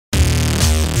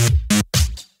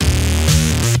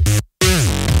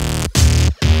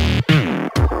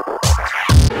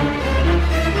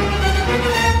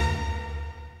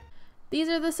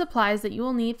the supplies that you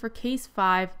will need for Case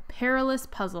 5, Perilous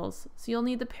Puzzles. So you'll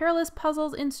need the Perilous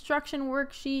Puzzles instruction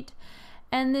worksheet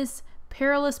and this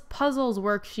Perilous Puzzles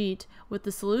worksheet with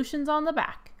the solutions on the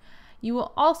back. You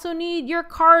will also need your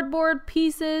cardboard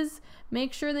pieces.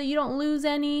 Make sure that you don't lose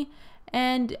any,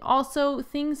 and also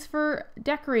things for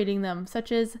decorating them,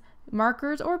 such as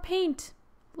markers or paint.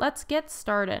 Let's get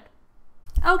started.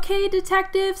 Okay,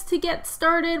 detectives, to get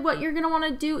started, what you're going to want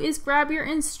to do is grab your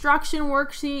instruction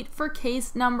worksheet for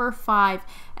case number 5.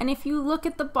 And if you look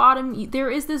at the bottom, there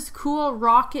is this cool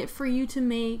rocket for you to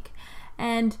make.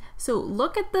 And so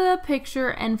look at the picture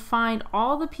and find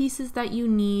all the pieces that you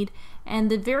need. And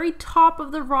the very top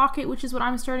of the rocket, which is what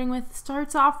I'm starting with,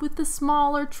 starts off with the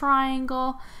smaller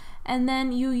triangle. And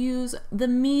then you use the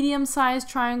medium-sized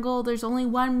triangle. There's only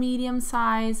one medium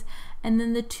size, and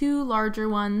then the 2 larger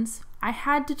ones. I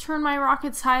had to turn my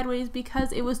rocket sideways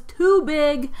because it was too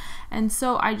big, and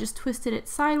so I just twisted it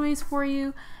sideways for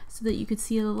you so that you could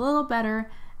see it a little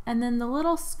better. And then the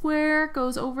little square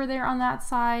goes over there on that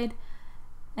side,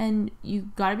 and you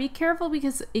gotta be careful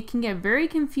because it can get very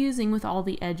confusing with all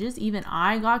the edges. Even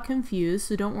I got confused,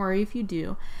 so don't worry if you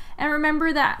do. And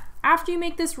remember that after you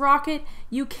make this rocket,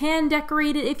 you can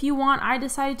decorate it if you want. I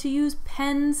decided to use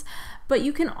pens, but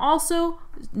you can also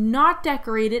not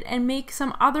decorate it and make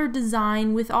some other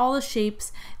design with all the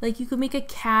shapes. Like you could make a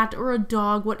cat or a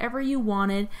dog, whatever you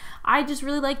wanted. I just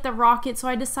really like the rocket, so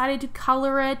I decided to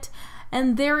color it.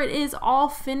 And there it is, all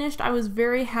finished. I was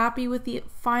very happy with the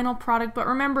final product. But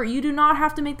remember, you do not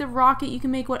have to make the rocket. You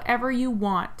can make whatever you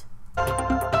want.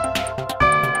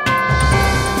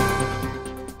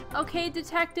 Okay,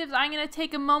 detectives, I'm going to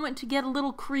take a moment to get a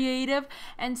little creative.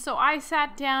 And so I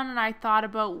sat down and I thought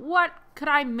about what could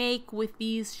I make with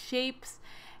these shapes.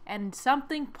 And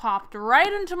something popped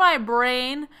right into my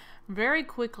brain very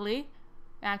quickly.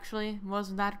 Actually, it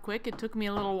wasn't that quick. It took me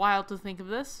a little while to think of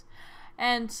this.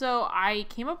 And so I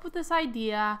came up with this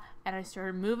idea and I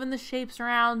started moving the shapes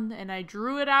around and I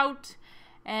drew it out.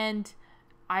 And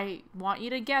I want you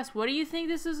to guess, what do you think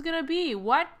this is going to be?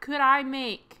 What could I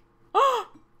make? Oh!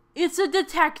 It's a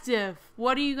detective!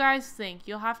 What do you guys think?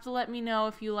 You'll have to let me know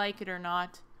if you like it or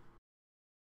not.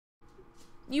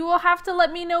 You will have to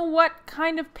let me know what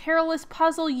kind of perilous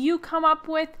puzzle you come up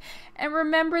with. And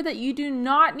remember that you do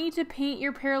not need to paint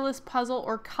your perilous puzzle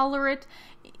or color it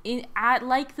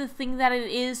like the thing that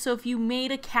it is. So if you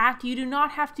made a cat, you do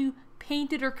not have to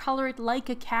paint it or color it like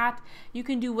a cat. You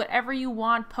can do whatever you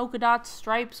want, polka dots,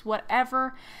 stripes,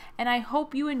 whatever. And I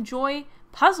hope you enjoy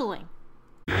puzzling.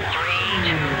 3, 2, 1.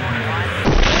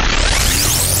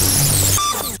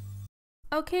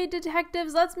 Okay,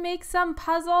 detectives, let's make some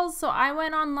puzzles. So I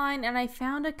went online and I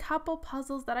found a couple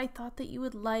puzzles that I thought that you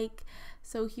would like.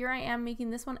 So here I am making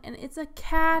this one, and it's a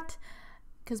cat,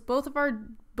 because both of our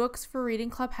books for Reading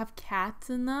Club have cats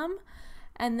in them.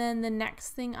 And then the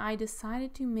next thing I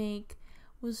decided to make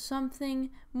was something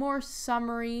more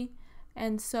summery.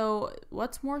 And so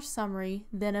what's more summery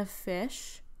than a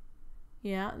fish?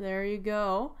 Yeah, there you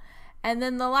go. And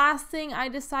then the last thing I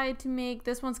decided to make,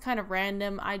 this one's kind of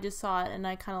random. I just saw it and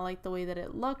I kind of like the way that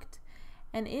it looked.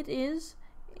 And it is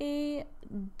a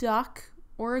duck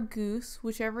or a goose,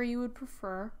 whichever you would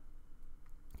prefer.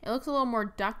 It looks a little more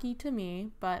ducky to me,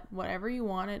 but whatever you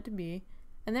want it to be.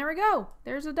 And there we go.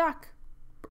 There's a duck.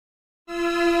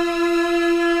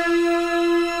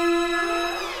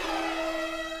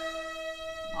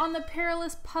 On the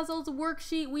Perilous Puzzles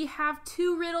worksheet, we have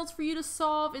 2 riddles for you to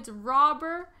solve. It's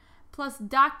robber plus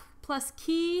duck plus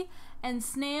key and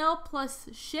snail plus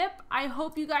ship. I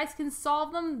hope you guys can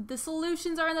solve them. The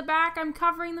solutions are in the back. I'm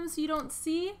covering them so you don't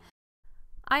see.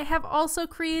 I have also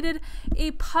created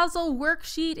a puzzle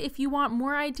worksheet if you want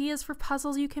more ideas for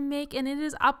puzzles you can make, and it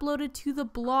is uploaded to the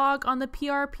blog on the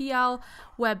PRPL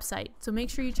website. So make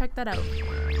sure you check that out.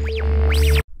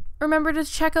 Remember to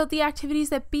check out the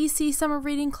activities that BC Summer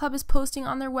Reading Club is posting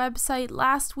on their website.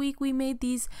 Last week we made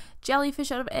these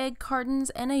jellyfish out of egg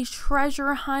cartons and a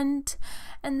treasure hunt.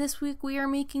 And this week we are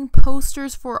making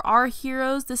posters for our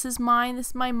heroes. This is mine. This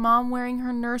is my mom wearing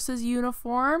her nurse's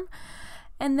uniform.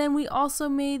 And then we also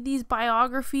made these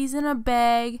biographies in a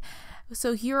bag.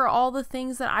 So here are all the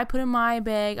things that I put in my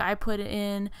bag. I put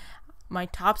in my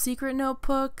top secret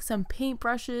notebook, some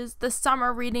paintbrushes, the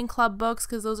summer reading club books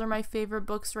because those are my favorite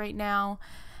books right now.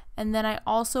 And then I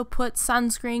also put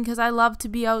sunscreen because I love to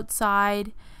be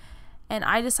outside. And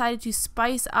I decided to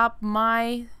spice up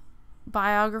my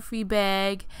biography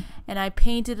bag and I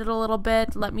painted it a little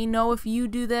bit. Let me know if you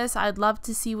do this. I'd love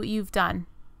to see what you've done.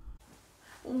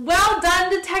 Well done,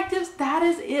 detectives. That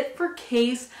is it for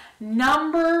case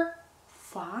number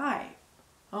 5.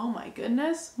 Oh my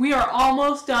goodness. We are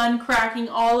almost done cracking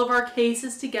all of our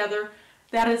cases together.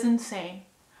 That is insane.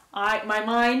 My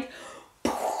mind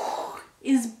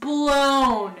is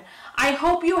blown. I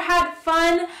hope you had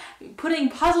fun putting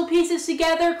puzzle pieces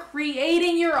together,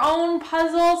 creating your own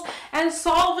puzzles, and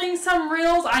solving some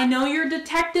riddles. I know your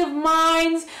detective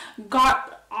minds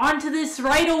got onto this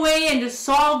right away and just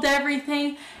solved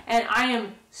everything. And I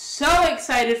am so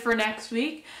excited for next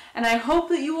week. And I hope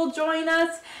that you will join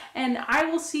us. And I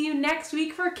will see you next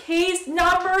week for case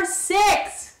number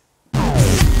 6.